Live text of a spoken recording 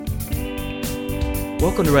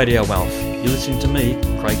Welcome to Radio Wealth. You're listening to me,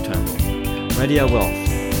 Craig Turnbull. Radio Wealth,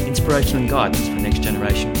 inspiration and guidance for next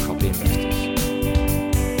generation property investors.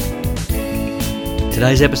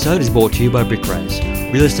 Today's episode is brought to you by Brickraise,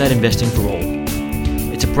 real estate investing for all.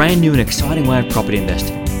 It's a brand new and exciting way of property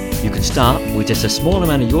investing. You can start with just a small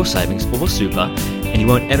amount of your savings or super, and you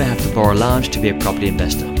won't ever have to borrow large to be a property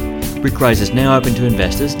investor. Brickraise is now open to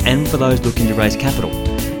investors and for those looking to raise capital.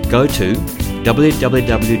 Go to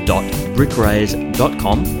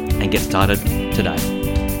www.brickraise.com and get started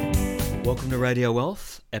today. Welcome to Radio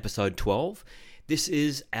Wealth, episode 12. This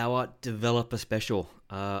is our developer special.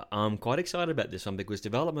 I'm quite excited about this one because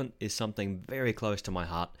development is something very close to my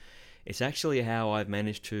heart. It's actually how I've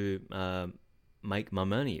managed to make my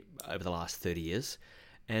money over the last 30 years.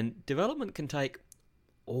 And development can take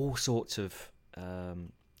all sorts of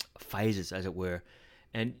phases, as it were.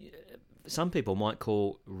 And some people might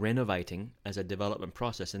call renovating as a development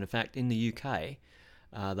process. And in fact, in the UK,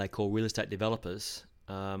 they call real estate developers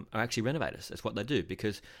are actually renovators. That's what they do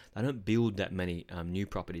because they don't build that many new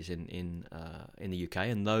properties in the UK.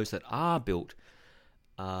 And those that are built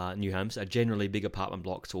new homes are generally big apartment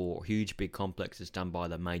blocks or huge big complexes done by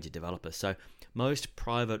the major developers. So most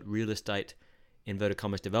private real estate, inverted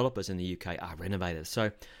commas, developers in the UK are renovators.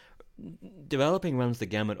 So developing runs the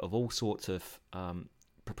gamut of all sorts of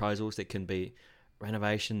proposals. There can be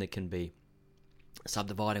renovation, there can be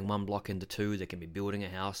subdividing one block into two, there can be building a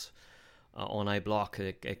house on a block,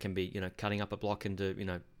 it can be cutting up a block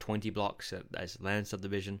into 20 blocks as land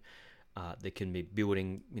subdivision. There can be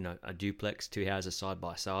building a duplex, two houses side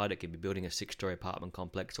by side. It can be building a 6-story apartment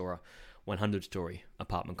complex or a 100-story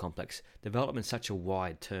apartment complex. Development is such a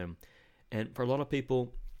wide term, and for a lot of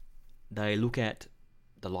people, they look at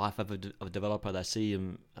the life of a developer. They see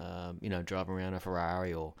them, driving around a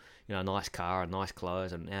Ferrari or a nice car and nice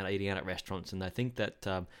clothes and out eating out at restaurants, and they think that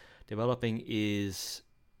developing is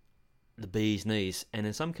the bee's knees, and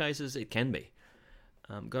in some cases it can be.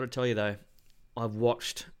 Got to tell you though, I've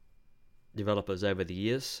watched developers over the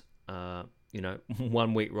years. 1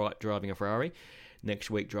 week driving a Ferrari,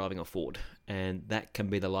 next week driving a Ford, and that can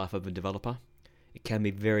be the life of a developer. It can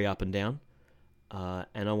be very up and down.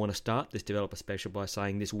 And I want to start this developer special by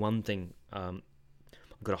saying this one thing. I've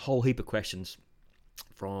got a whole heap of questions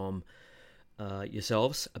from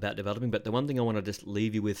yourselves about developing, but the one thing I want to just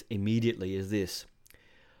leave you with immediately is this.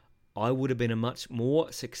 I would have been a much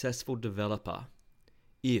more successful developer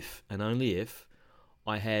if, and only if,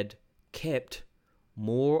 I had kept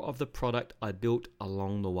more of the product I built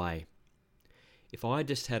along the way. If I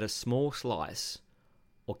just had a small slice,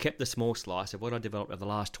 or kept the small slice of what I developed over the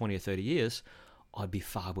last 20 or 30 years, I'd be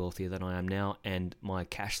far wealthier than I am now, and my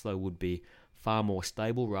cash flow would be far more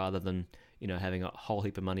stable rather than having a whole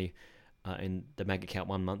heap of money in the bank account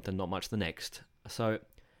one month and not much the next. So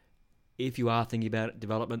if you are thinking about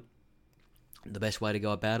development, the best way to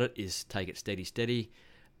go about it is take it steady,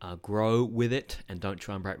 grow with it, and don't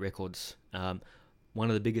try and break records. One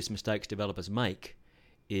of the biggest mistakes developers make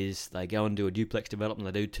is they go and do a duplex development,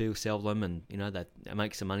 they do 2, sell them, and they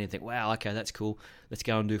make some money and think, wow, okay, that's cool, let's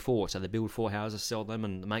go and do 4. So they build 4 houses, sell them,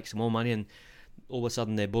 and make some more money, and all of a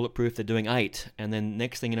sudden they're bulletproof, they're doing 8, and then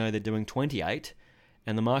next thing you know, they're doing 28,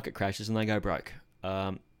 and the market crashes and they go broke.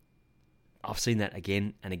 I've seen that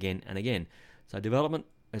again and again and again. So development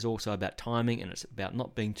is also about timing, and it's about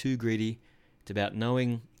not being too greedy. It's about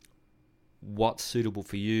knowing what's suitable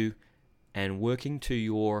for you and working to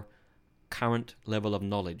your current level of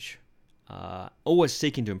knowledge. Always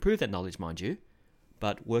seeking to improve that knowledge, mind you,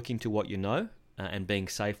 but working to what you know and being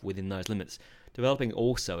safe within those limits. Developing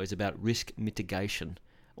also is about risk mitigation.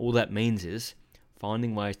 All that means is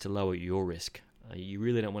finding ways to lower your risk. You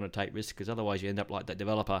really don't want to take risks because otherwise you end up like that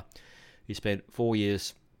developer who spent 4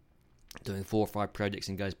 years doing 4 or 5 projects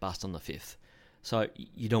and goes bust on the 5th. So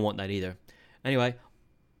you don't want that either. Anyway,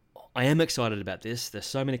 I am excited about this. There's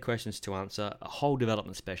so many questions to answer, a whole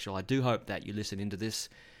development special. I do hope that you listen into this.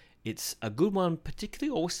 It's a good one,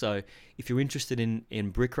 particularly also if you're interested in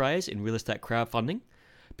Brickraise, in real estate crowdfunding,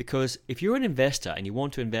 because if you're an investor and you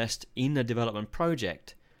want to invest in a development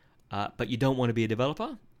project, but you don't want to be a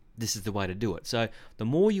developer, this is the way to do it. So the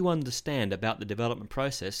more you understand about the development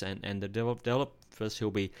process and the developers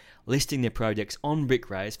who'll be listing their projects on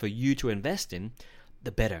Brickraise for you to invest in,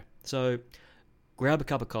 the better. So grab a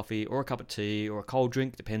cup of coffee or a cup of tea or a cold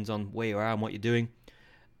drink, depends on where you are and what you're doing.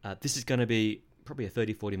 This is going to be probably a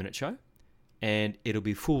 30-40 minute show, and it'll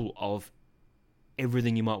be full of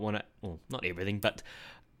everything you might want to, well, not everything, but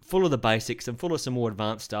full of the basics and full of some more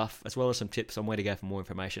advanced stuff, as well as some tips on where to go for more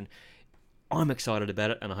information. I'm excited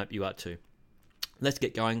about it, and I hope you are too. Let's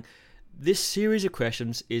get going. This series of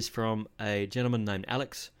questions is from a gentleman named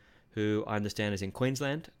Alex, who I understand is in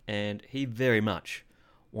Queensland, and he very much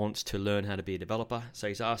wants to learn how to be a developer. So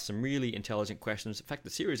he's asked some really intelligent questions, in fact, a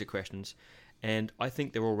series of questions, and I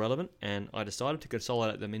think they're all relevant, and I decided to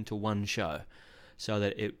consolidate them into one show so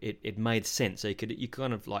that it made sense. So you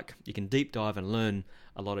can deep dive and learn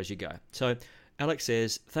a lot as you go. So Alex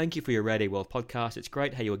says, thank you for your Radio Wealth podcast. It's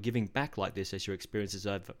great how you are giving back like this as your experiences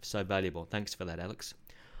are so valuable. Thanks for that, Alex.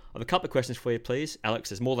 I have a couple of questions for you, please. Alex,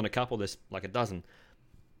 there's more than a couple. There's like a dozen.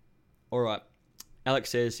 All right.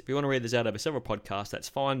 Alex says, if you want to read this out over several podcasts, that's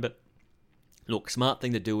fine. But look, smart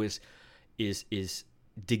thing to do is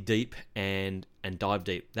dig deep and dive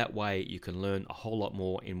deep. That way you can learn a whole lot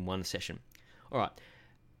more in one session. All right.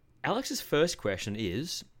 Alex's first question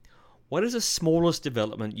is, what is the smallest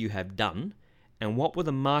development you have done, and what were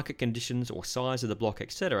the market conditions or size of the block,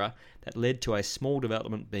 etc., that led to a small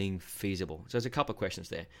development being feasible? So there's a couple of questions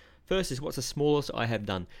there. First is, what's the smallest I have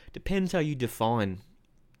done? Depends how you define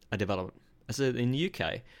a development. So in the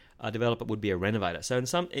UK, a developer would be a renovator. So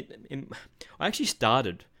I actually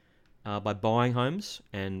started by buying homes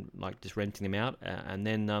and like just renting them out, and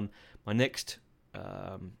then my next,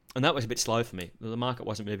 and that was a bit slow for me. The market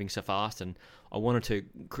wasn't moving so fast, and I wanted to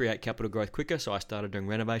create capital growth quicker, so I started doing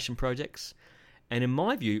renovation projects. And in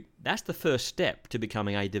my view, that's the first step to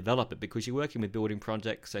becoming a developer, because you're working with building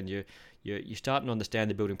projects and you're starting to understand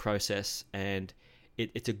the building process, and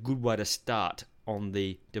it's a good way to start on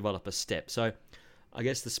the developer step. So I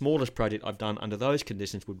guess the smallest project I've done under those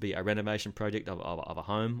conditions would be a renovation project of a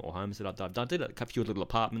home or homes that I've done. I did a few little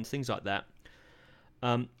apartments, things like that.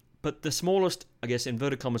 But the smallest, I guess,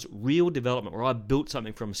 inverted commas, real development where I built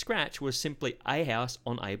something from scratch was simply a house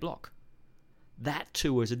on a block. That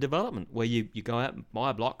too is a development where you go out and buy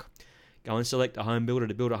a block, go and select a home builder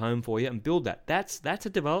to build a home for you and build that. That's a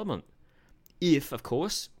development. If, of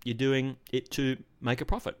course, you're doing it to make a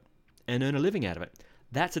profit and earn a living out of it.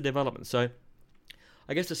 That's a development. So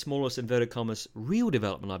I guess the smallest inverted commas real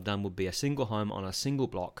development I've done would be a single home on a single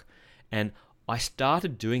block. And I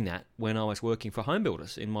started doing that when I was working for home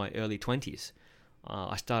builders in my early 20s.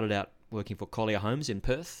 I started out working for Collier Homes in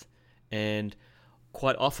Perth, and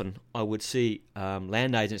quite often I would see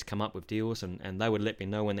land agents come up with deals, and they would let me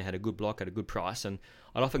know when they had a good block at a good price, and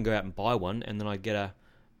I'd often go out and buy one, and then I'd get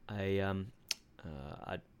a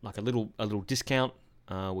little discount,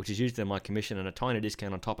 which is usually my commission, and a tiny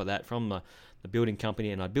discount on top of that from the building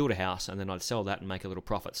company, and I'd build a house, and then I'd sell that and make a little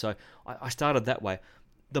profit. So I started that way.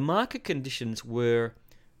 The market conditions were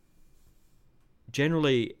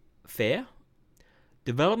generally fair.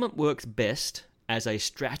 Development works best as a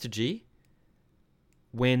strategy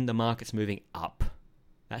when the market's moving up.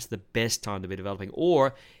 That's the best time to be developing.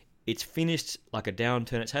 Or it's finished like a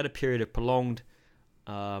downturn. It's had a period of prolonged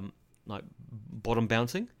like bottom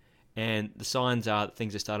bouncing, and the signs are that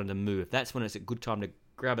things are starting to move. That's when it's a good time to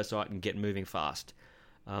grab a site and get moving fast.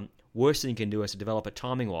 Worst thing you can do as a developer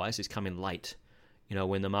timing-wise is come in late,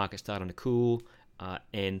 when the market's starting to cool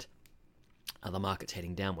and the market's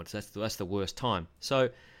heading downwards. That's the worst time. So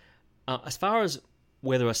as far as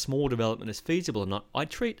whether a small development is feasible or not, I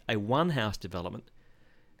treat a one-house development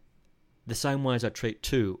the same way as I treat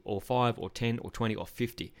 2 or 5 or 10 or 20 or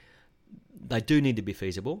 50. They do need to be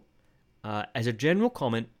feasible. As a general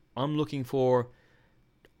comment, I'm looking for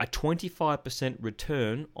a 25%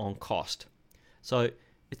 return on cost. So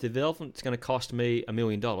if the development's going to cost me $1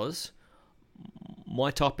 million, my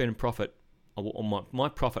top-end profit, or my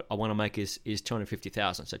profit I want to make is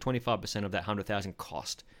 $250,000. So 25% of that $100,000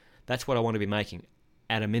 cost. That's what I want to be making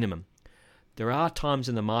at a minimum. There are times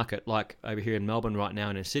in the market, like over here in Melbourne right now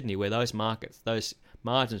and in Sydney, where those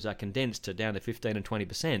margins are condensed to down to 15 and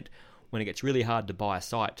 20% when it gets really hard to buy a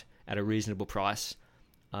site at a reasonable price.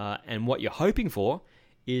 And what you're hoping for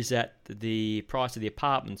is that the price of the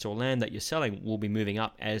apartments or land that you're selling will be moving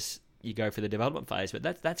up as you go for the development phase, but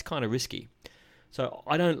that's kind of risky. So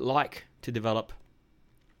I don't like to develop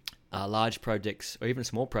large projects or even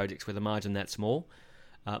small projects with a margin that small.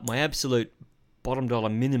 My absolute bottom dollar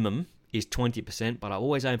minimum is 20%, but I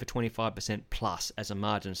always aim for 25% plus as a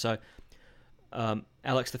margin. So,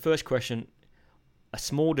 Alex, the first question, a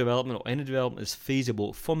small development or any development is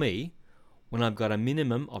feasible for me when I've got a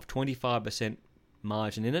minimum of 25%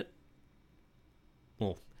 margin in it,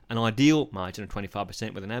 or an ideal margin of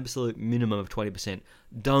 25% with an absolute minimum of 20%.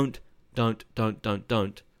 Don't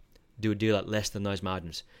do a deal at less than those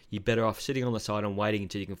margins. You're better off sitting on the side and waiting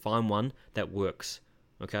until you can find one that works.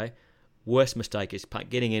 Okay? Worst mistake is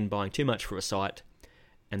getting in, buying too much for a site,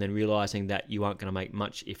 and then realizing that you aren't going to make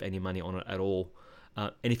much, if any, money on it at all.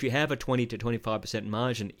 And if you have a 20 to 25%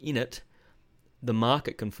 margin in it, the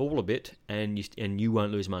market can fall a bit, and you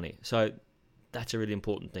won't lose money. So that's a really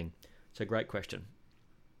important thing. So great question.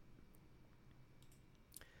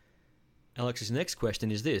 Alex's next question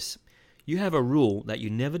is this. You have a rule that you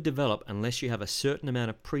never develop unless you have a certain amount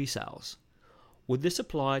of pre-sales. Would this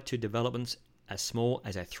apply to developments as small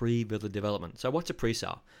as a 3-villa development? So what's a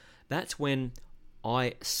pre-sale? That's when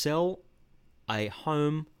I sell a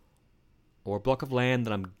home or a block of land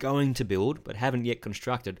that I'm going to build but haven't yet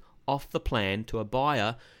constructed off the plan to a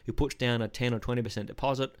buyer who puts down a 10 or 20%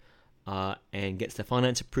 deposit and gets the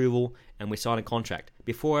finance approval, and we sign a contract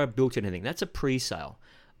before I've built anything. That's a pre-sale.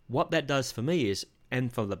 What that does for me is,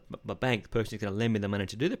 and for the bank, the person who's going to lend me the money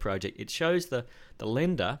to do the project, it shows the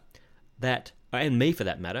lender that, and me for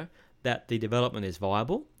that matter, that the development is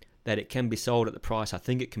viable, that it can be sold at the price I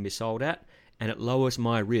think it can be sold at, and it lowers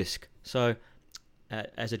my risk. So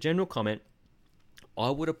as a general comment, I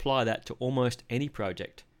would apply that to almost any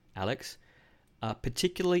project, Alex,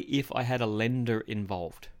 particularly if I had a lender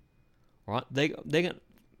involved. All right, they're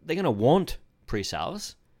going to want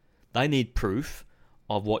pre-sales. They need proof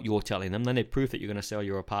of what you're telling them. They need proof that you're going to sell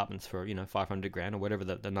your apartments for, $500,000 or whatever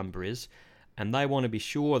the number is, and they want to be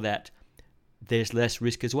sure that there's less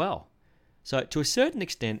risk as well. So to a certain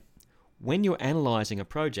extent, when you're analysing a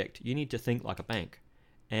project, you need to think like a bank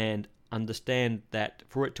and understand that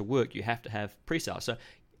for it to work, you have to have pre-sales. So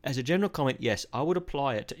as a general comment, yes, I would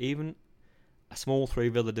apply it to even a small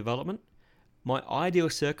 3-villa development. My ideal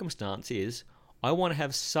circumstance is I want to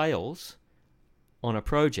have sales on a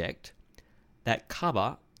project that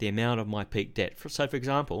cover the amount of my peak debt. So for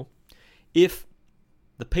example, if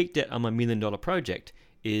the peak debt on my $1 million project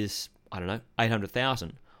is,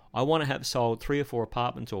 $800,000, I want to have sold 3 or 4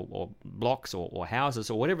 apartments or blocks or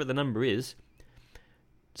houses or whatever the number is,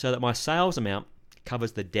 so that my sales amount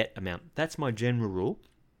covers the debt amount. That's my general rule.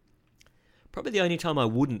 Probably the only time I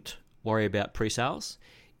wouldn't worry about pre-sales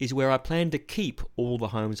is where I plan to keep all the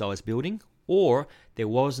homes I was building, or there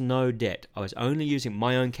was no debt. I was only using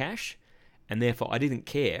my own cash, and therefore I didn't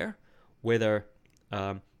care whether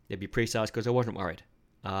there'd be pre-sales because I wasn't worried.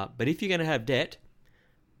 But if you're going to have debt,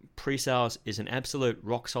 pre-sales is an absolute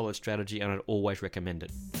rock-solid strategy, and I'd always recommend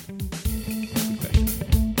it.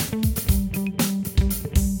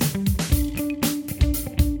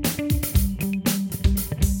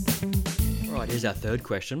 Here's our third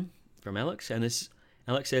question from Alex, and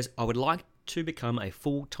Alex says, I would like to become a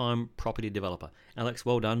full-time property developer. Alex,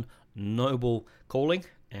 well done. Noble calling,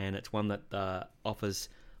 and it's one that offers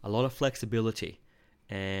a lot of flexibility.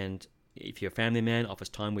 And if you're a family man, offers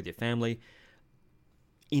time with your family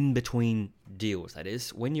in between deals. That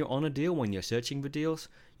is, when you're on a deal, when you're searching for deals,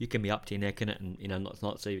 you can be up to your neck in it and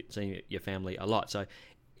not seeing your family a lot. So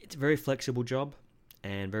it's a very flexible job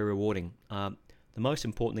and very rewarding. The most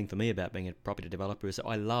important thing for me about being a property developer is that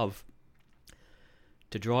I love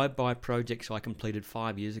to drive by projects I completed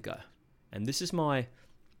 5 years ago. And this is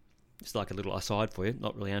it's like a little aside for you,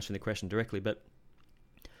 not really answering the question directly, but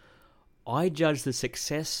I judge the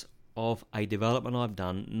success of a development I've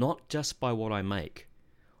done not just by what I make.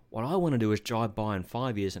 What I want to do is drive by in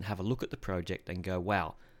 5 years and have a look at the project and go,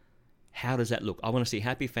 wow, how does that look? I want to see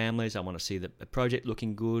happy families. I want to see the project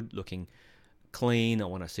looking good, looking clean. I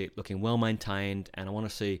want to see it looking well maintained, and I want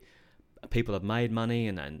to see people have made money,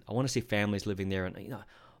 and I want to see families living there, and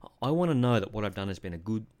I want to know that what I've done has been a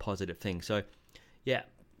good, positive thing. So, yeah,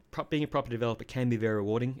 being a property developer can be very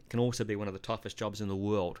rewarding. It can also be one of the toughest jobs in the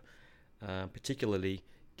world, particularly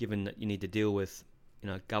given that you need to deal with,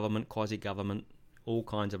 government, quasi-government, all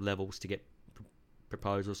kinds of levels to get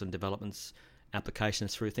proposals and developments,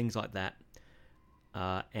 applications through, things like that,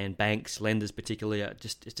 and banks, lenders particularly,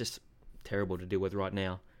 it's just terrible to deal with right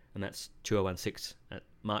now, and that's 2016,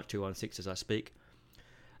 March 2016 as I speak.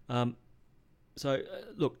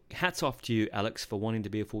 Look, hats off to you, Alex, for wanting to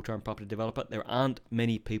be a full-time property developer. There aren't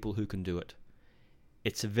many people who can do it.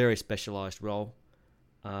 It's a very specialised role,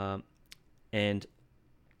 and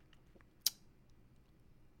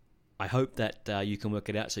I hope that you can work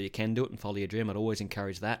it out so you can do it and follow your dream. I'd always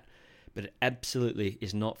encourage that, but it absolutely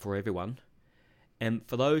is not for everyone. And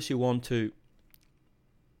for those who want to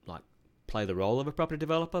play the role of a property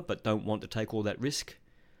developer but don't want to take all that risk,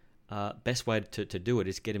 best way to do it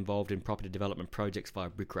is get involved in property development projects via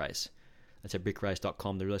Brickraise. That's at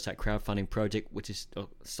brickraise.com, the real estate crowdfunding project, which is a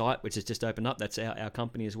site which has just opened up. That's our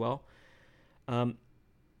company as well.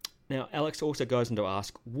 Now, Alex also goes on to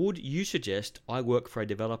ask, would you suggest I work for a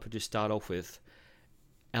developer to start off with?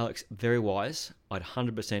 Alex, very wise. I'd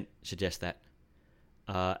 100% suggest that.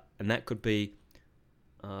 And that could be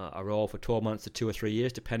a role for 12 months to 2 or 3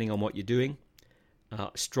 years, depending on what you're doing.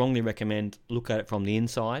 Strongly recommend look at it from the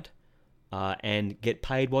inside and get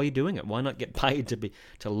paid while you're doing it. Why not get paid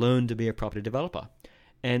to learn to be a property developer?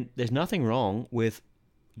 And there's nothing wrong with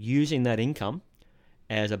using that income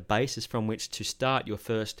as a basis from which to start your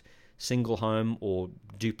first single home or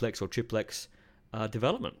duplex or triplex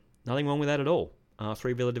development. Nothing wrong with that at all.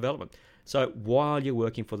 3 villa development. So while you're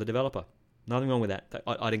working for the developer, nothing wrong with that.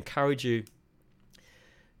 I'd encourage you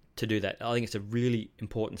to do that. I think it's a really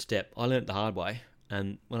important step. I learned the hard way,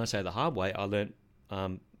 and when I say the hard way, I learned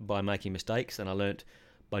by making mistakes, and I learned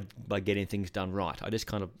by getting things done right. I just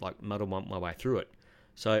kind of like muddled my way through it.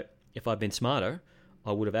 So if I'd been smarter,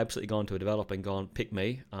 I would have absolutely gone to a developer and gone, pick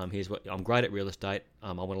me. Here's what I'm great at real estate.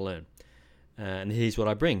 I want to learn, and here's what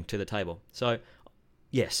I bring to the table. So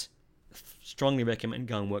yes, strongly recommend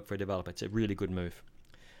go and work for a developer. It's a really good move.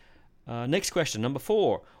 Next question, number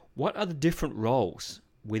 4. What are the different roles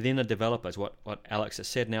within a developer? Is what Alex has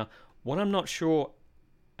said. Now, what I'm not sure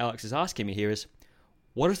Alex is asking me here is,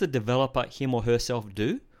 what does the developer, him or herself,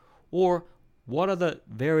 do? Or what are the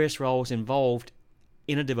various roles involved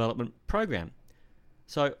in a development program?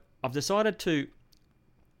 So I've decided to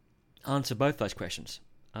answer both those questions.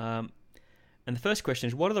 And the first question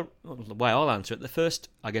is, the way I'll answer it, the first,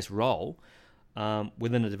 I guess, role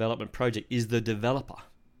within a development project is the developer.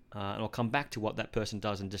 And I'll come back to what that person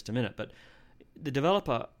does in just a minute. But the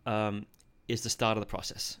developer is the start of the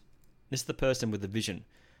process. This is the person with the vision.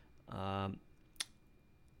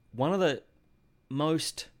 One of the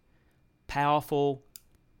most powerful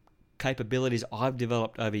capabilities I've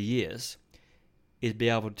developed over years is be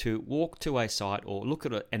able to walk to a site or look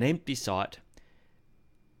at an empty site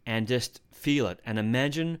and just feel it and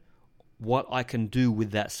imagine what I can do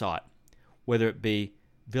with that site, whether it be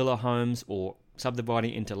villa homes or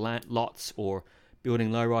subdividing into lots or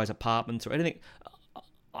building low-rise apartments or anything.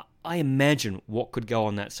 I imagine what could go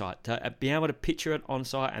on that site. To be able to picture it on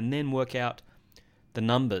site and then work out the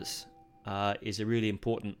numbers is a really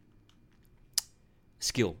important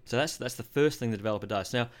skill. So that's the first thing the developer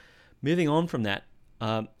does. Now, moving on from that,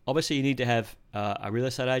 obviously you need to have a real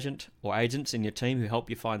estate agent or agents in your team who help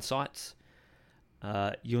you find sites.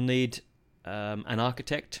 You'll need an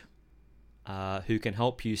architect who can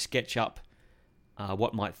help you sketch up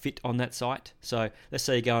what might fit on that site. So let's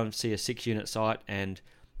say you go and see a 6-unit site and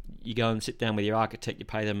you go and sit down with your architect, you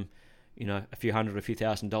pay them, a few hundred or a few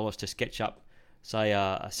 $1,000s to sketch up, say,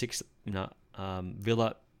 a 6,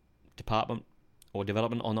 villa department or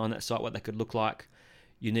development on that site, what that could look like.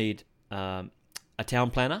 You need a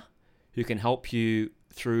town planner who can help you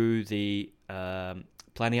through the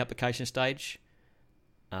planning application stage.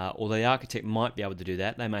 Although the architect might be able to do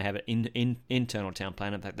that. They may have an internal town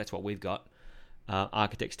planner. In fact, that's what we've got.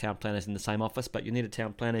 Architects, town planners in the same office, but you need a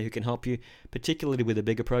town planner who can help you, particularly with a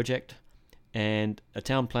bigger project. And a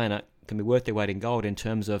town planner can be worth their weight in gold in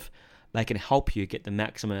terms of they can help you get the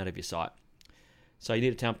maximum out of your site. So you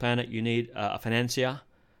need a town planner, you need a financier.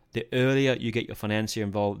 The earlier you get your financier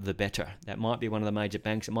involved, the better. That might be one of the major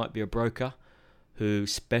banks. It might be a broker who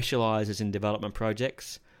specialises in development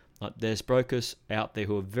projects. There's brokers out there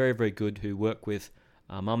who are very, very good, who work with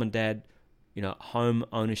mum and dad, home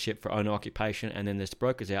ownership for owner occupation, and then there's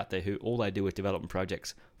brokers out there who all they do is development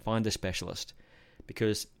projects. Find a specialist,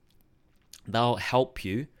 because they'll help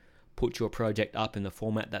you put your project up in the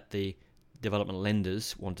format that the development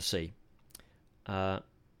lenders want to see.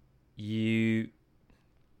 You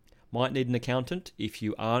might need an accountant if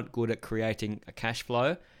you aren't good at creating a cash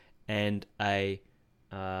flow and a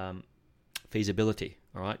feasibility.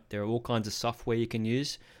 All right, there are all kinds of software you can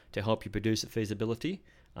use to help you produce a feasibility.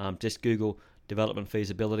 Just Google development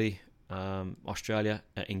feasibility Australia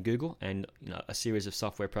in Google, and a series of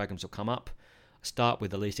software programs will come up. Start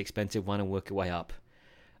with the least expensive one and work your way up.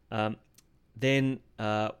 Then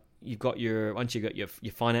once you've got your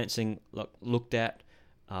financing looked at,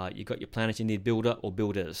 you've got your planners. You need builder or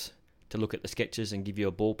builders to look at the sketches and give you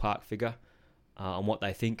a ballpark figure on what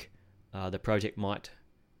they think the project might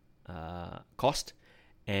cost.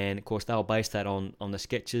 And of course, they'll base that on the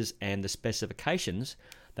sketches and the specifications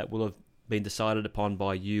that will have been decided upon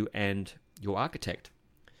by you and your architect.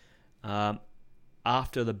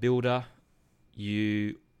 After the builder,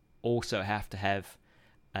 you also have to have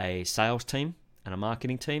a sales team and a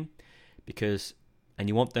marketing team, and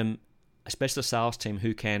you want them, a specialist sales team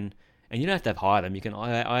who can, and you don't have to hire them. You can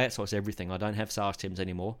I outsource everything. I don't have sales teams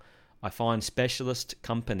anymore. I find specialist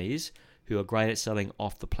companies who are great at selling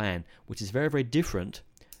off the plan, which is very, very different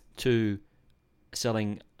to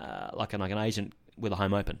selling like an agent with a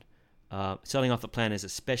home open. Selling off the plan is a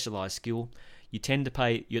specialised skill. You tend to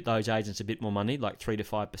pay those agents a bit more money, like 3 to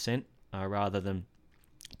 5%, rather than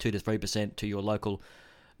 2 to 3% to your local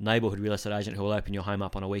neighbourhood real estate agent who will open your home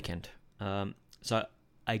up on a weekend. So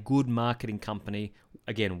a good marketing company,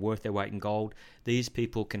 again, worth their weight in gold. These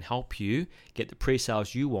people can help you get the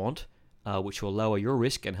pre-sales you want, which will lower your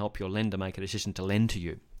risk and help your lender make a decision to lend to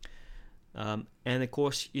you. And of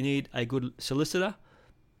course, you need a good solicitor.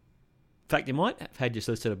 In fact, you might have had your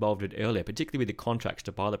solicitor involved in it earlier, particularly with the contracts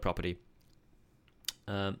to buy the property.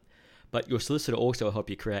 But your solicitor also will help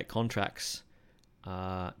you create contracts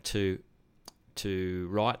to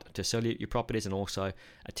sell your properties, and also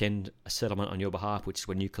attend a settlement on your behalf, which is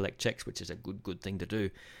when you collect checks, which is a good thing to do.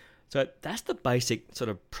 So that's the basic sort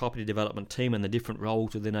of property development team and the different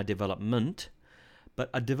roles within a development. But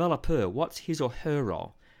a developer, what's his or her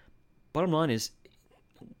role? Bottom line is,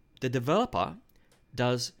 the developer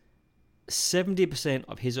does 70%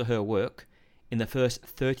 of his or her work in the first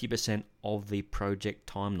 30% of the project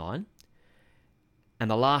timeline, and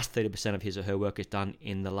the last 30% of his or her work is done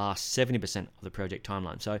in the last 70% of the project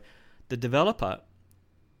timeline. So the developer,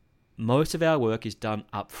 most of our work is done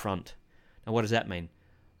up front. Now, what does that mean?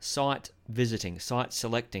 Site visiting, site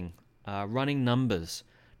selecting, running numbers,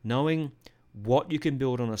 knowing what you can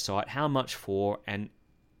build on a site, how much for, and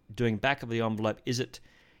doing back of the envelope. Is it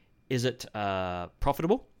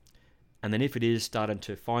profitable? And then if it is, starting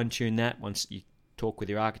to fine-tune that once you talk with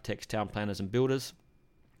your architects, town planners and builders.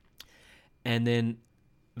 And then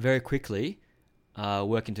very quickly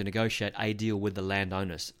working to negotiate a deal with the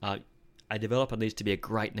landowners. A developer needs to be a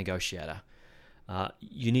great negotiator.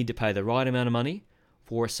 You need to pay the right amount of money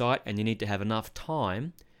for a site, and you need to have enough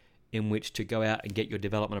time in which to go out and get your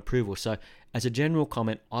development approval. So as a general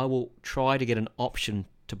comment, I will try to get an option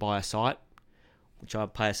to buy a site, which I'll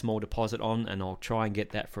pay a small deposit on, and I'll try and get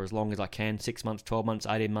that for as long as I can, 6 months, 12 months,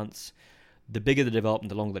 18 months. The bigger the development,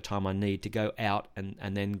 the longer the time I need to go out and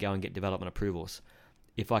then go and get development approvals.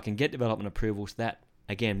 If I can get development approvals, that,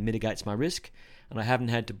 again, mitigates my risk, and I haven't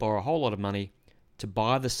had to borrow a whole lot of money to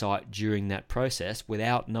buy the site during that process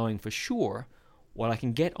without knowing for sure what I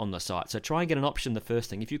can get on the site. So try and get an option the first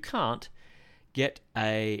thing. If you can't, get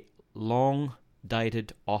a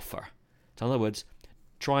long-dated offer. So in other words,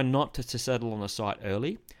 try not to settle on a site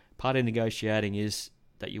early. Part of negotiating is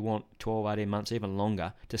that you want 12, 18 months, even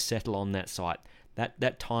longer, to settle on that site.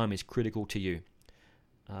 That time is critical to you.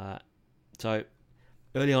 So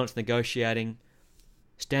early on it's negotiating,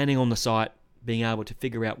 standing on the site, being able to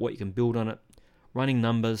figure out what you can build on it, running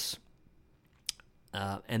numbers,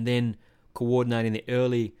 and then coordinating the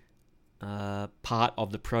early part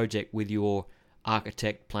of the project with your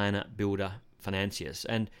architect, planner, builder, financiers.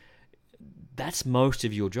 And that's most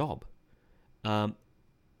of your job.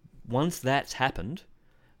 Once that's happened,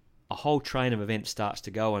 a whole train of events starts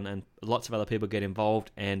to go, and lots of other people get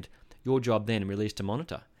involved, and your job then really is to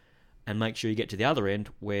monitor and make sure you get to the other end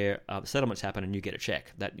where the settlements happen and you get a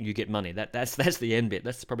check, that you get money. That's the end bit.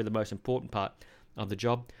 That's probably the most important part of the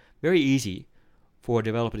job. Very easy for a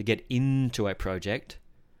developer to get into a project,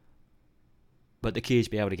 but the key is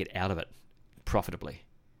to be able to get out of it profitably.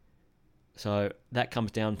 So that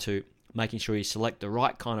comes down to making sure you select the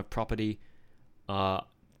right kind of property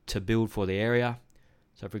to build for the area.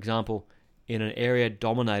 So, for example, in an area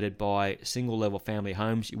dominated by single-level family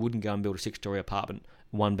homes, you wouldn't go and build a 6-story apartment,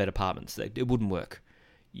 one-bed apartments. It wouldn't work.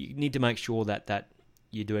 You need to make sure that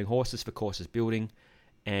you're doing horses for courses building,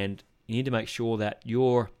 and you need to make sure that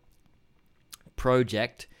your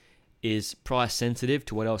project is price sensitive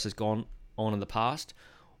to what else has gone on in the past.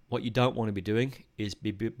 What you don't want to be doing is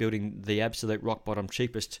be building the absolute rock bottom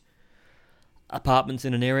cheapest apartments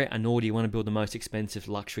in an area, and nor do you want to build the most expensive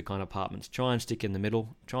luxury kind of apartments. Try and stick in the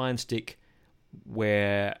middle. Try and stick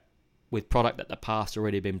where with product that the past's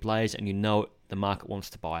already been blazed and you know the market wants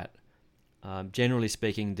to buy it. Generally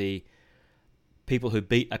speaking, the people who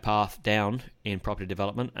beat a path down in property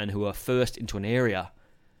development and who are first into an area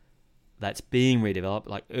that's being redeveloped,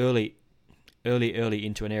 like early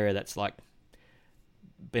into an area that's like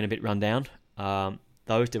been a bit run down,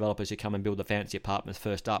 those developers who come and build the fancy apartments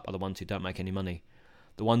first up are the ones who don't make any money.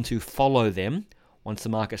 The ones who follow them, once the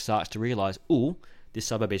market starts to realise, this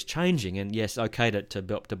suburb is changing, and yes, okay to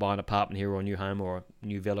buy an apartment here or a new home or a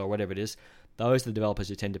new villa or whatever it is, those are the developers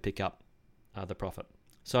who tend to pick up the profit.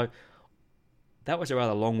 So that was a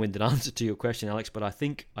rather long-winded answer to your question, Alex, but I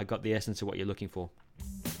think I got the essence of what you're looking for.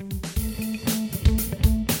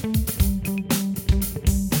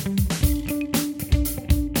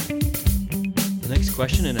 The next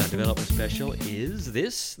question in our development special is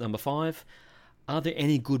this, number 5. Are there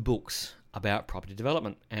any good books about property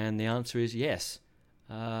development? And the answer is yes.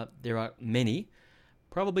 There are many.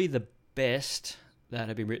 Probably the best that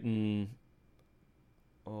have been written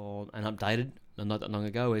and updated not that long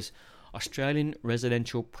ago is Australian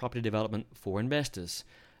Residential Property Development for Investors,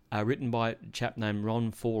 written by a chap named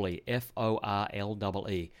Ron Forley,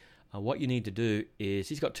 Forlle. What you need to do is,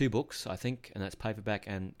 he's got 2 books, I think, and that's paperback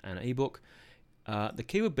and an ebook. The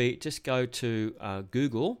key would be just go to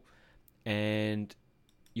Google and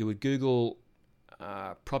you would Google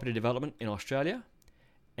property development in Australia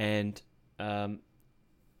and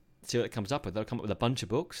see what it comes up with. They'll come up with a bunch of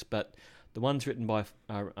books, but the ones written by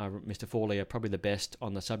Mr. Fawley are probably the best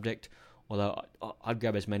on the subject, although I'd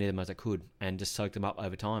grab as many of them as I could and just soak them up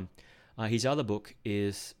over time. His other book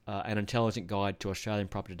is An Intelligent Guide to Australian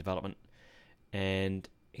Property Development, and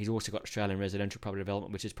he's also got Australian Residential Property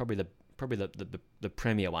Development, which is probably the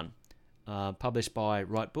premier one, published by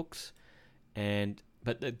Wright Books.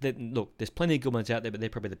 But look, there's plenty of good ones out there, but they're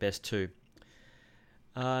probably the best too.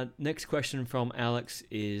 Next question from Alex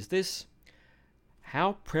is this: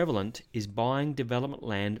 how prevalent is buying development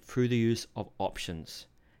land through the use of options?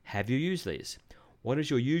 Have you used these? What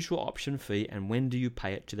is your usual option fee, and when do you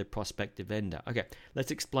pay it to the prospective vendor? Okay,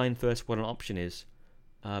 let's explain first what an option is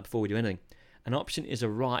before we do anything. An option is a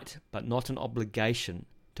right, but not an obligation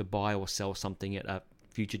to buy or sell something at a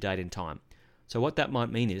future date in time. So what that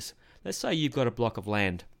might mean is, let's say you've got a block of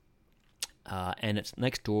land and it's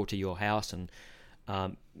next door to your house, and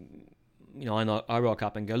I rock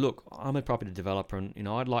up and go, look, I'm a property developer, and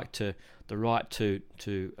I'd like the right to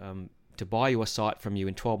buy you a site from you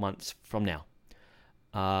in 12 months from now.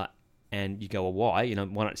 And you go, well, why?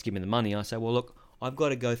 Why not just give me the money? I say, well, look, I've got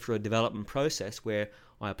to go through a development process where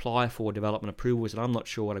I apply for development approvals, and I'm not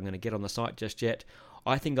sure what I'm going to get on the site just yet.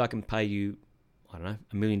 I think I can pay you, I don't know,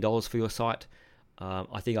 $1 million for your site.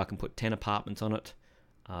 I think I can put 10 apartments on it.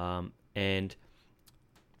 And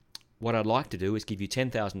what I'd like to do is give you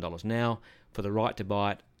 $10,000 now for the right to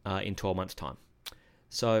buy it in 12 months' time.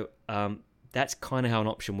 So that's kind of how an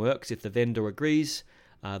option works. If the vendor agrees,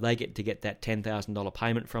 they get to get that $10,000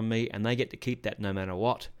 payment from me, and they get to keep that no matter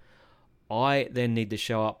what. I then need to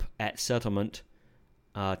show up at settlement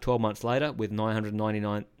 12 months later with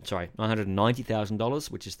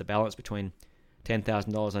 $990,000, which is the balance between $10,000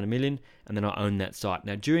 and $1 million, and then I own that site.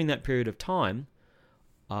 Now, during that period of time,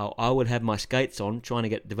 I would have my skates on trying to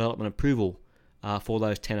get development approval for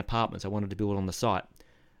those 10 apartments I wanted to build on the site.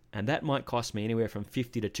 And that might cost me anywhere from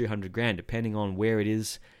 $50,000 to $200,000, depending on where it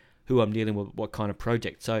is, who I'm dealing with, what kind of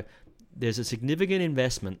project. So there's a significant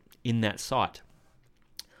investment in that site.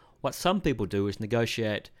 What some people do is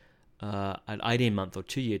negotiate an 18-month or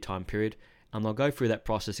 2-year time period, and they'll go through that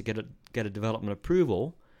process to get a development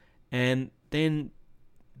approval, and then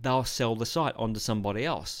they'll sell the site onto somebody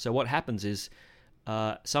else. So what happens is,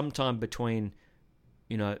 sometime between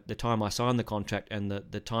the time I sign the contract and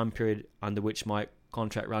the time period under which my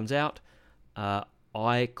contract runs out,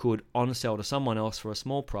 I could on-sell to someone else for a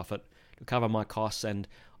small profit to cover my costs, and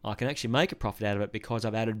I can actually make a profit out of it because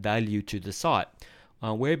I've added value to the site.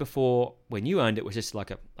 Where before, when you owned it, was just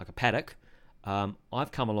like a paddock,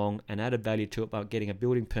 I've come along and added value to it by getting a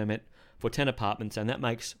building permit for 10 apartments, and that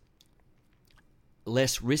makes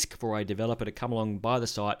less risk for a developer to come along, buy the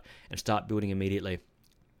site, and start building immediately.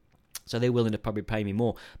 So they're willing to probably pay me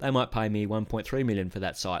more. They might pay me $1.3 million for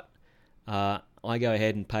that site. I go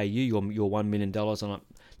ahead and pay you your $1 million on it.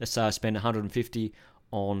 Let's say I spend $150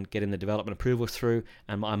 on getting the development approvals through,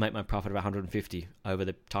 and I make my profit of $150 over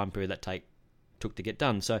the time period that took to get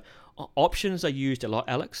done. So options are used a lot,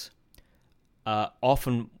 Alex.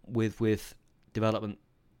 Often with development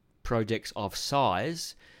projects of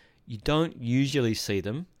size, you don't usually see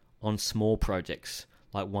them on small projects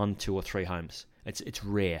like 1, 2, or 3 homes. It's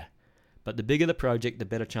rare. But the bigger the project, the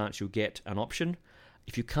better chance you'll get an option.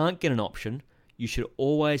 If you can't get an option, you should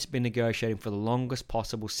always be negotiating for the longest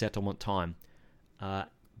possible settlement time.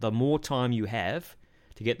 The more time you have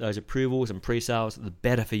to get those approvals and pre-sales, the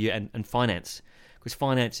better for you, and finance. Because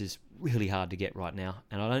finance is really hard to get right now,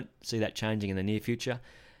 and I don't see that changing in the near future.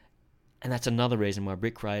 And that's another reason why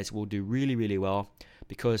BrickRaise will do really, really well,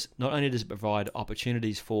 because not only does it provide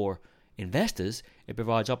opportunities for investors, it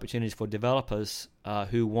provides opportunities for developers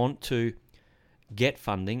who want to get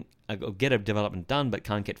funding, or get a development done but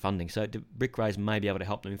can't get funding. So BrickRaise may be able to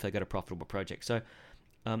help them if they've got a profitable project. So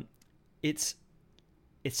it's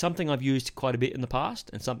something I've used quite a bit in the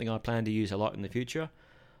past, and something I plan to use a lot in the future.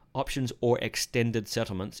 Options or extended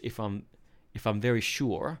settlements if I'm very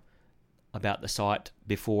sure about the site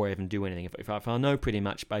before I even do anything. If I know pretty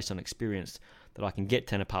much based on experience that I can get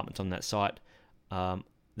 10 apartments on that site,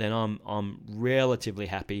 then I'm relatively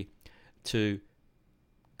happy to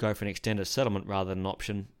go for an extended settlement rather than an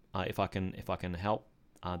option if I can help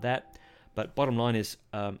that. But bottom line is,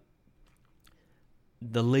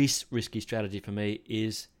 the least risky strategy for me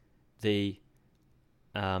is the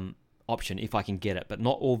option if I can get it. But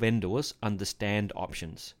not all vendors understand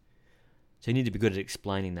options, so you need to be good at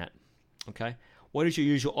explaining that. Okay, what is your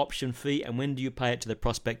usual option fee, and when do you pay it to the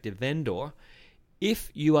prospective vendor?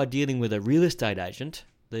 If you are dealing with a real estate agent,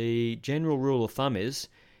 the general rule of thumb is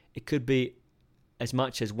it could be as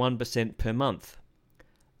much as 1% per month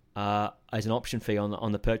as an option fee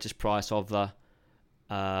on the purchase price of the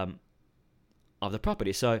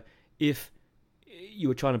property. So if you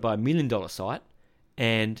were trying to buy $1 million site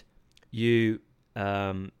and you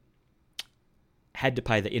had to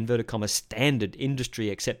pay the inverted commas standard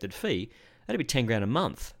industry accepted fee, that'd be $10,000 a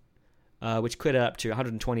month, which could add up to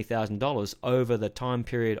 $120,000 over the time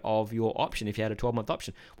period of your option if you had a 12-month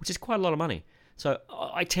option, which is quite a lot of money. So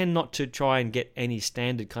I tend not to try and get any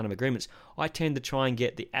standard kind of agreements. I tend to try and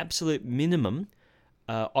get the absolute minimum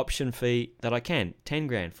option fee that I can.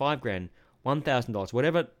 $10,000, $5,000, $1,000,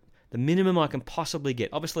 whatever the minimum I can possibly get.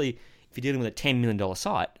 Obviously, if you're dealing with a $10 million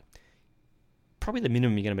site, probably the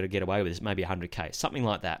minimum you're going to be able to get away with is maybe $100K, something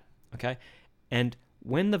like that, okay? And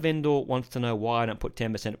when the vendor wants to know why I don't put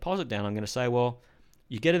 10% deposit down, I'm going to say, well,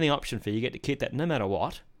 you get in the option fee, you get to keep that no matter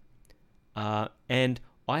what, and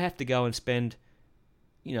I have to go and spend,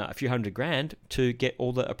 a few $100,000 to get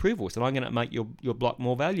all the approvals, and I'm going to make your block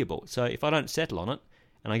more valuable. So if I don't settle on it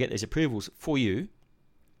and I get these approvals for you,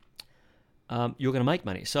 you're going to make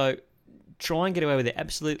money. So try and get away with the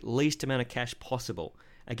absolute least amount of cash possible.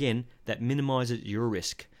 Again, that minimizes your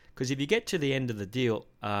risk. Because if you get to the end of the deal,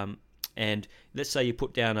 and let's say you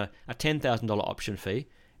put down a $10,000 option fee,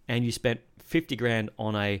 and you spent $50,000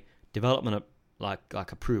 on a development like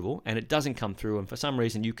approval, and it doesn't come through, and for some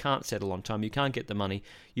reason you can't settle on time, you can't get the money,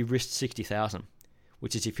 you've risked $60,000,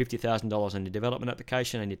 which is your $50,000 on your development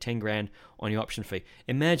application and your $10,000 on your option fee.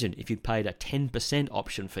 Imagine if you'd paid a 10%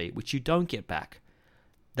 option fee, which you don't get back.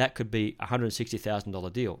 That could be a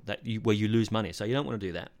 $160,000 deal where you lose money. So you don't want to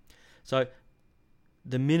do that. So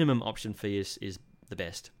the minimum option fee is the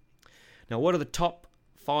best. Now, what are the top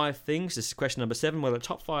 5 things? This is question number 7. What are the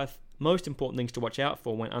top 5 most important things to watch out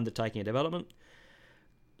for when undertaking a development?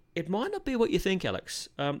 It might not be what you think, Alex.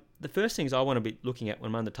 The first things I want to be looking at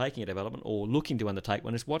when I'm undertaking a development or looking to undertake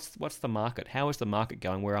one is what's the market? How is the market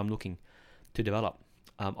going where I'm looking to develop?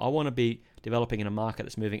 I want to be developing in a market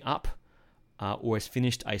that's moving up, or has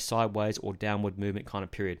finished a sideways or downward movement kind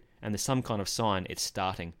of period, and there's some kind of sign it's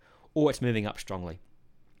starting, or it's moving up strongly.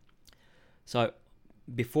 So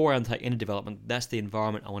before I undertake any development, that's the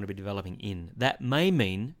environment I want to be developing in. That may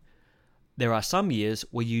mean there are some years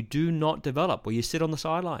where you do not develop, where you sit on the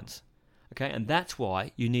sidelines, okay? And that's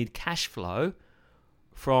why you need cash flow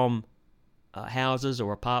from houses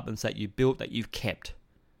or apartments that you built that you've kept,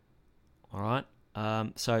 all right?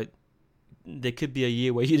 So there could be a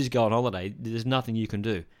year where you just go on holiday. There's nothing you can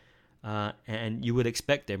do. And you would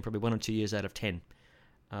expect them probably 1 or 2 years out of 10.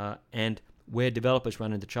 And where developers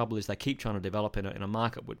run into trouble is they keep trying to develop in a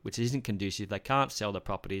market which isn't conducive. They can't sell their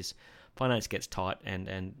properties. Finance gets tight,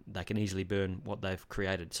 and they can easily burn what they've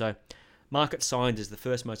created. So market signs is the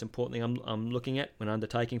first most important thing I'm looking at when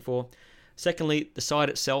undertaking for. Secondly, the site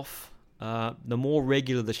itself. The more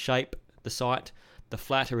regular the shape, the site, the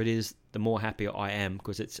flatter it is, the more happier I am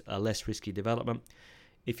because it's a less risky development.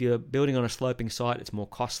 If you're building on a sloping site, it's more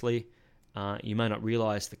costly. You may not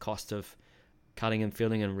realize the cost of cutting and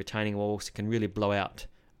filling and retaining walls can really blow out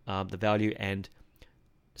the value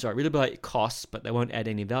really blow out your costs, but they won't add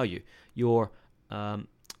any value. Your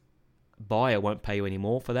buyer won't pay you any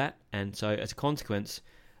more for that, and so as a consequence,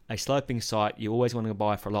 a sloping site you always want to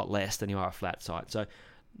buy for a lot less than you are a flat site. So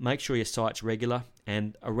make sure your site's regular,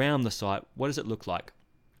 and around the site, what does it look like?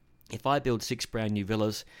 If I build 6 brand new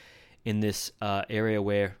villas in this area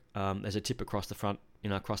where there's a tip across the front,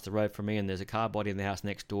 across the road from me, and there's a car body in the house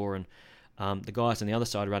next door, and the guys on the other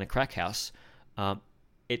side run a crack house,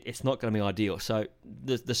 it's not going to be ideal. So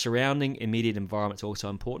the surrounding immediate environment is also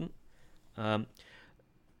important.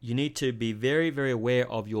 You need to be very, very aware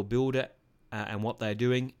of your builder and what they're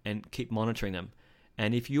doing, and keep monitoring them.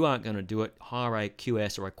 And if you aren't going to do it, hire a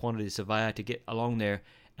QS or a quantity surveyor to get along there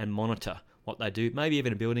and monitor what they do. Maybe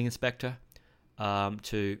even a building inspector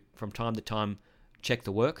to, from time to time, check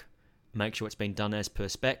the work, make sure it's been done as per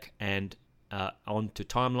spec and on to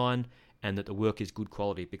timeline, and that the work is good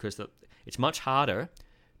quality, because it's much harder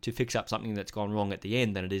to fix up something that's gone wrong at the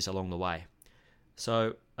end than it is along the way.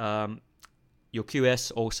 So your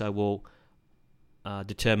QS also will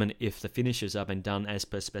determine if the finishes have been done as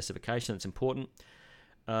per specification. It's important.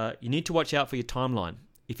 You need to watch out for your timeline.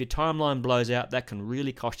 If your timeline blows out, that can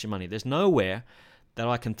really cost you money. There's nowhere that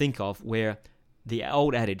I can think of where the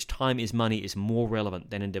old adage, time is money, is more relevant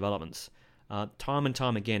than in developments. Time and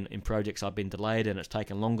time again in projects I've been delayed and it's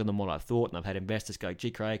taken longer than what I thought, and I've had investors go,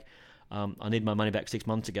 gee Craig, I need my money back 6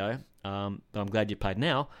 months ago, but I'm glad you paid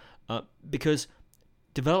now, because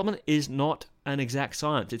development is not an exact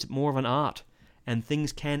science. It's more of an art, and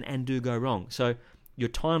things can and do go wrong. So your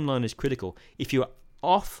timeline is critical. If you're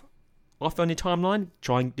off off on your timeline,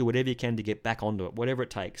 try and do whatever you can to get back onto it, whatever it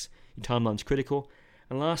takes. Your timeline's critical.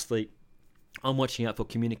 And lastly, I'm watching out for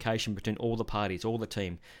communication between all the parties, all the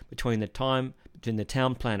team, between the town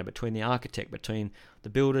planner, between the architect, between the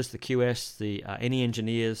builders, the QS, any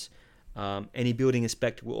engineers, any building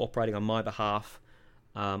inspector operating on my behalf,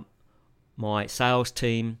 my sales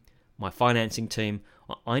team, my financing team.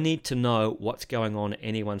 I need to know what's going on at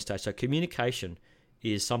any one stage. So communication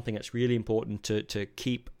is something that's really important to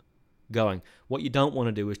keep going. What you don't want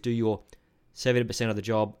to do is do your 70% of the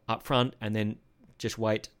job up front and then just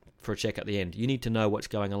wait for a check at the end. You need to know what's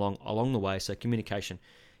going along the way. So communication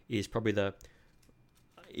is probably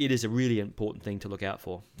it is a really important thing to look out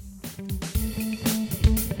for.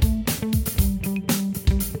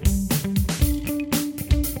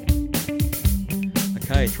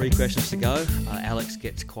 Okay, 3 questions to go. Alex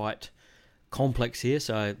gets quite complex here,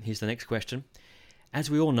 so here's the next question. As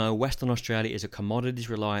we all know, Western Australia is a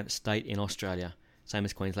commodities-reliant state in Australia, same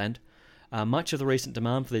as Queensland. Much of the recent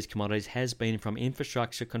demand for these commodities has been from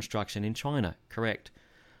infrastructure construction in China, correct?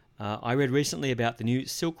 I read recently about the new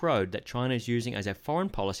Silk Road that China is using as a foreign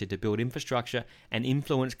policy to build infrastructure and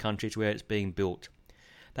influence countries where it's being built.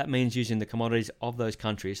 That means using the commodities of those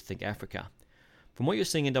countries, think Africa. From what you're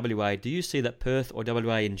seeing in WA, do you see that Perth or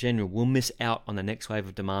WA in general will miss out on the next wave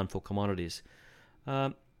of demand for commodities?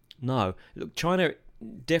 No. Look, China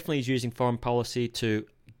definitely is using foreign policy to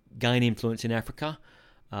gain influence in Africa,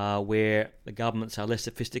 where the governments are less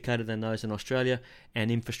sophisticated than those in Australia,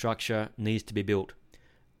 and infrastructure needs to be built.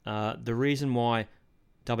 The reason why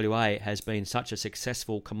WA has been such a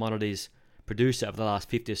successful commodities producer over the last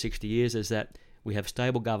 50 or 60 years is that we have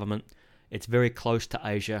stable government. It's very close to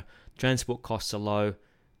Asia. Transport costs are low.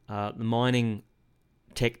 The mining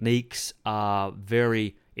techniques are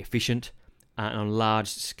very efficient on a large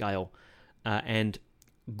scale, and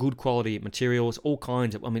good quality materials, all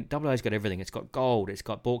kinds of. WA's got everything. It's got gold. It's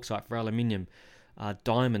got bauxite for aluminium,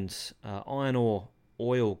 diamonds, iron ore,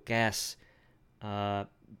 oil, gas.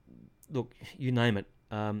 Look, you name it.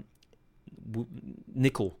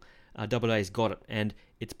 Nickel. WA's got it, and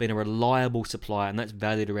it's been a reliable supply, and that's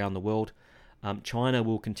valued around the world. China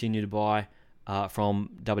will continue to buy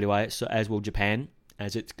from WA, so as will Japan,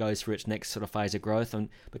 as it goes through its next sort of phase of growth.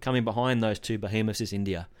 But coming behind those two behemoths is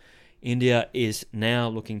India. India is now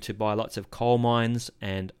looking to buy lots of coal mines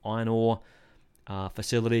and iron ore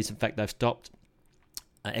facilities. In fact, they've stopped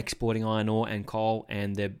exporting iron ore and coal,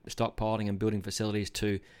 and they're stockpiling and building facilities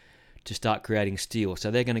to start creating steel. So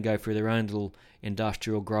they're going to go through their own little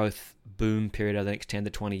industrial growth boom period over the next 10 to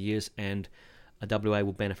 20 years, and WA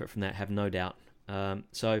will benefit from that, have no doubt.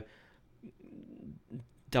 So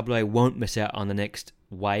WA won't miss out on the next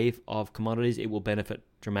wave of commodities. It will benefit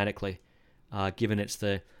dramatically, given it's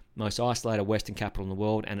the most isolated Western capital in the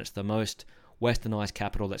world, and it's the most westernized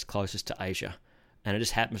capital that's closest to Asia. And it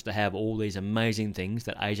just happens to have all these amazing things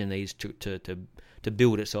that Asia needs to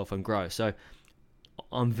build itself and grow. So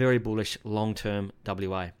I'm very bullish long-term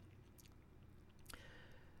WA.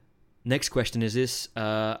 Next question is this.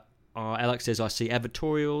 Alex says, I see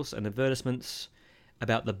advertorials and advertisements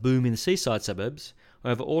about the boom in seaside suburbs.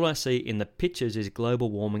 However, all I see in the pictures is global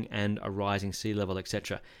warming and a rising sea level,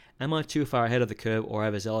 etc. Am I too far ahead of the curve or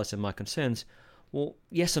overzealous in my concerns? Well,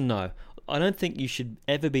 yes and no. I don't think you should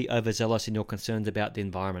ever be overzealous in your concerns about the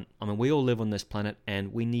environment. We all live on this planet,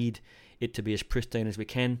 and we need it to be as pristine as we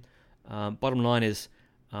can. Bottom line is,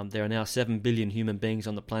 there are now 7 billion human beings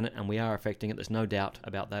on the planet, and we are affecting it. There's no doubt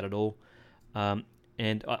about that at all.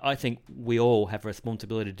 And I think we all have a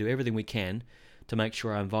responsibility to do everything we can to make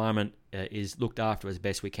sure our environment is looked after as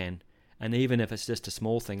best we can. And even if it's just a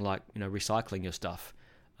small thing like recycling your stuff,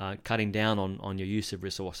 cutting down on your use of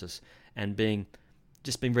resources, and being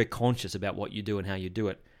very conscious about what you do and how you do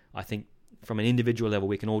it. I think from an individual level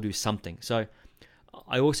we can all do something. So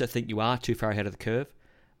I also think you are too far ahead of the curve,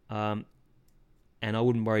 and I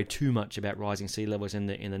wouldn't worry too much about rising sea levels in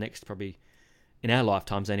the next, probably in our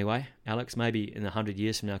lifetimes anyway. Alex, maybe in 100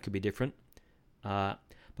 years from now it could be different. But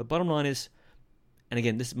bottom line is, and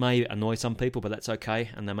again, this may annoy some people, but that's okay,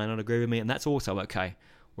 and they may not agree with me, and that's also okay.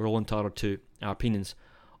 We're all entitled to our opinions.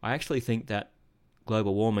 I actually think that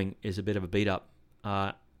global warming is a bit of a beat-up.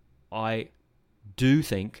 I do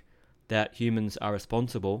think that humans are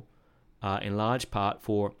responsible in large part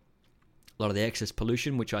for a lot of the excess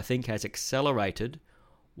pollution, which I think has accelerated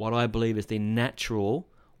what I believe is the natural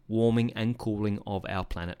warming and cooling of our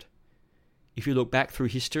planet. If you look back through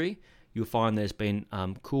history, you'll find there's been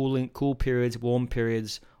cool periods, warm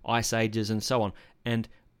periods, ice ages, and so on. And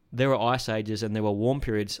there were ice ages and there were warm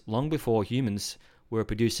periods long before humans were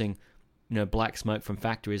producing, black smoke from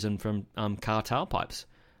factories and from car tailpipes.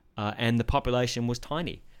 And the population was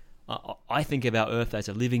tiny. I think of our Earth as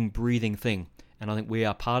a living, breathing thing, and I think we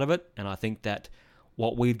are part of it, and I think that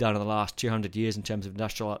what we've done in the last 200 years in terms of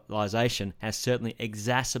industrialization has certainly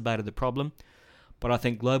exacerbated the problem, but I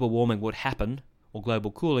think global warming would happen, or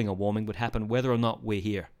global cooling or warming would happen whether or not we're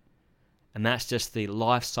here. And that's just the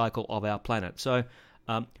life cycle of our planet. So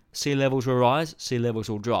sea levels will rise, sea levels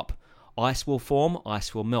will drop. Ice will form,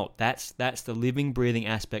 ice will melt. That's the living, breathing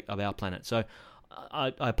aspect of our planet. So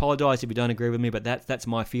I apologize if you don't agree with me, but that's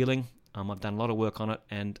my feeling. I've done a lot of work on it,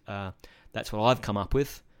 and that's what I've come up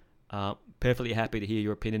with. Perfectly happy to hear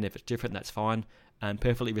your opinion. If it's different, that's fine. And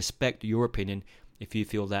perfectly respect your opinion if you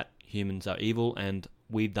feel that humans are evil and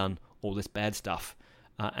we've done all this bad stuff.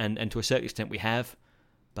 And to a certain extent we have.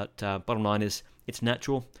 But bottom line is, it's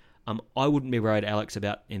natural. I wouldn't be worried, Alex,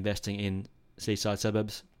 about investing in seaside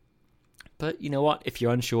suburbs. But you know what? If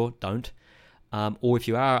you're unsure, don't. Or if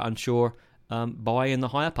you are unsure, buy in the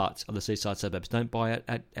higher parts of the seaside suburbs. Don't buy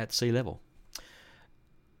it at sea level.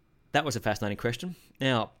 That was a fascinating question.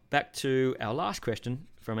 Now, back to our last question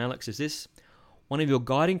from Alex is this. One of your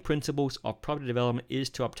guiding principles of property development is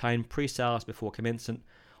to obtain pre-sales before commencement.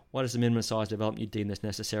 What is the minimum size development you deem this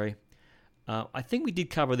necessary? I think we did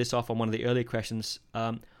cover this off on one of the earlier questions.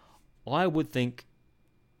 I would think,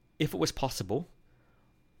 if it was possible,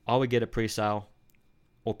 I would get a pre-sale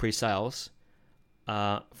or pre-sales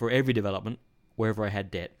for every development wherever I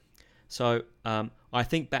had debt. So I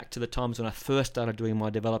think back to the times when I first started doing my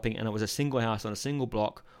developing, and it was a single house on a single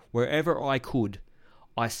block. Wherever I could,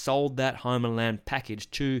 I sold that home and land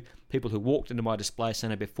package to people who walked into my display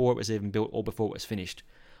centre before it was even built or before it was finished.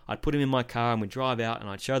 I'd put them in my car and we'd drive out and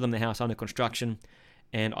I'd show them the house under construction,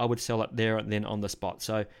 and I would sell it there and then on the spot.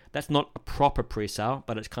 So that's not a proper pre-sale,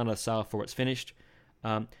 but it's kind of a sale before it's finished.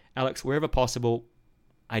 Alex, wherever possible,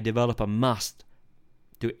 a developer must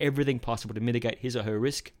do everything possible to mitigate his or her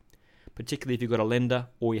risk, particularly if you've got a lender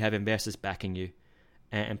or you have investors backing you.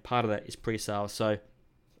 And part of that is pre-sales. So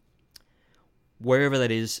wherever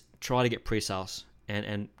that is, try to get pre-sales,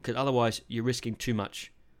 and because otherwise you're risking too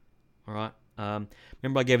much. All right.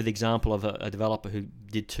 Remember I gave you the example of a developer who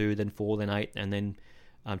did 2, then 4, then 8, and then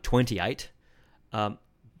 28.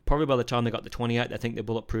 Probably by the time they got to 28, they think they're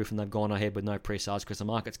bulletproof and they've gone ahead with no pre-sales because the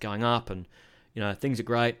market's going up and things are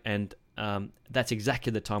great, and that's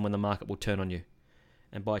exactly the time when the market will turn on you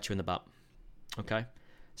and bite you in the butt. Okay,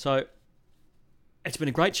 so it's been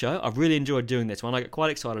a great show. I've really enjoyed doing this one. I get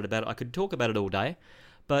quite excited about it. I could talk about it all day,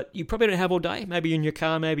 but you probably don't have all day. Maybe you're in your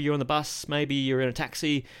car, maybe you're on the bus, maybe you're in a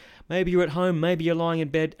taxi, maybe you're at home, maybe you're lying in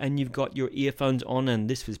bed and you've got your earphones on and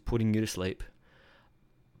this was putting you to sleep.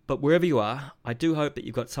 But wherever you are, I do hope that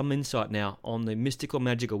you've got some insight now on the mystical,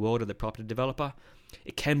 magical world of the property developer.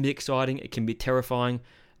 It can be exciting, it can be terrifying,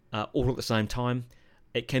 all at the same time.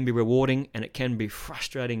 It can be rewarding and it can be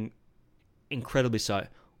frustrating, incredibly so,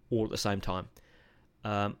 all at the same time.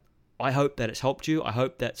 I hope that it's helped you. I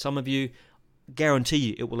hope that some of you, guarantee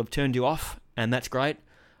you, it will have turned you off, and that's great.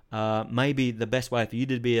 Maybe the best way for you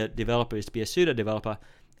to be a developer is to be a pseudo developer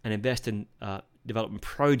and invest in development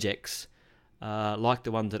projects like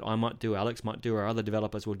the ones that I might do, Alex might do, or other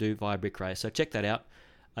developers will do via Brickraise. So check that out.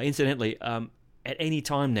 Incidentally, at any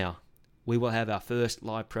time now, we will have our first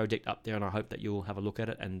live project up there, and I hope that you'll have a look at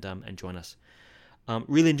it and join us.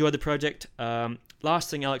 Really enjoyed the project. Last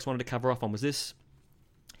thing Alex wanted to cover off on was this.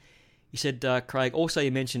 You said, Craig, also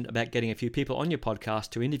you mentioned about getting a few people on your podcast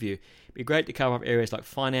to interview. It'd be great to cover off areas like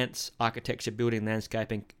finance, architecture, building,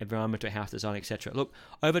 landscaping, environmental, house design, etc. Look,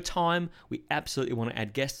 over time, we absolutely want to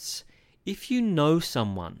add guests. If you know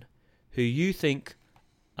someone who you think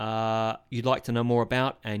you'd like to know more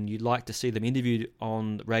about and you'd like to see them interviewed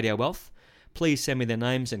on Radio Wealth, please send me their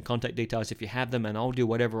names and contact details if you have them, and I'll do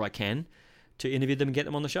whatever I can to interview them and get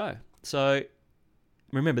them on the show. So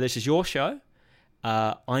remember, this is your show.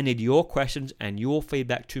 I need your questions and your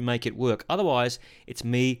feedback to make it work. Otherwise, it's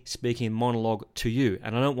me speaking in monologue to you,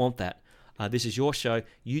 and I don't want that. This is your show.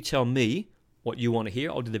 You tell me what you want to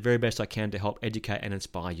hear. I'll do the very best I can to help educate and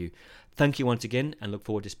inspire you. Thank you once again, and look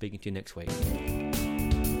forward to speaking to you next week.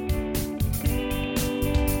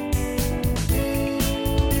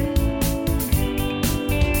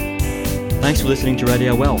 Thanks for listening to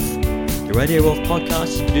Radio Wealth. The Radio Wealth podcast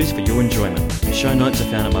is produced for your enjoyment. The show notes are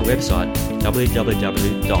found at my website,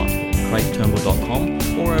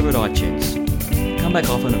 www.craigturnbull.com, or over at iTunes. Come back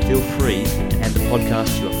often and feel free to add the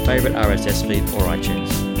podcast to your favourite RSS feed or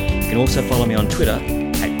iTunes. You can also follow me on Twitter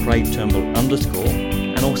at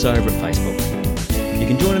CraigTurnbull_, and also over at Facebook. You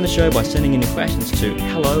can join in the show by sending in your questions to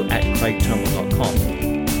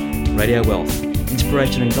hello@craigturnbull.com. Radio Wealth,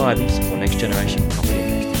 inspiration and guidance for next generation property.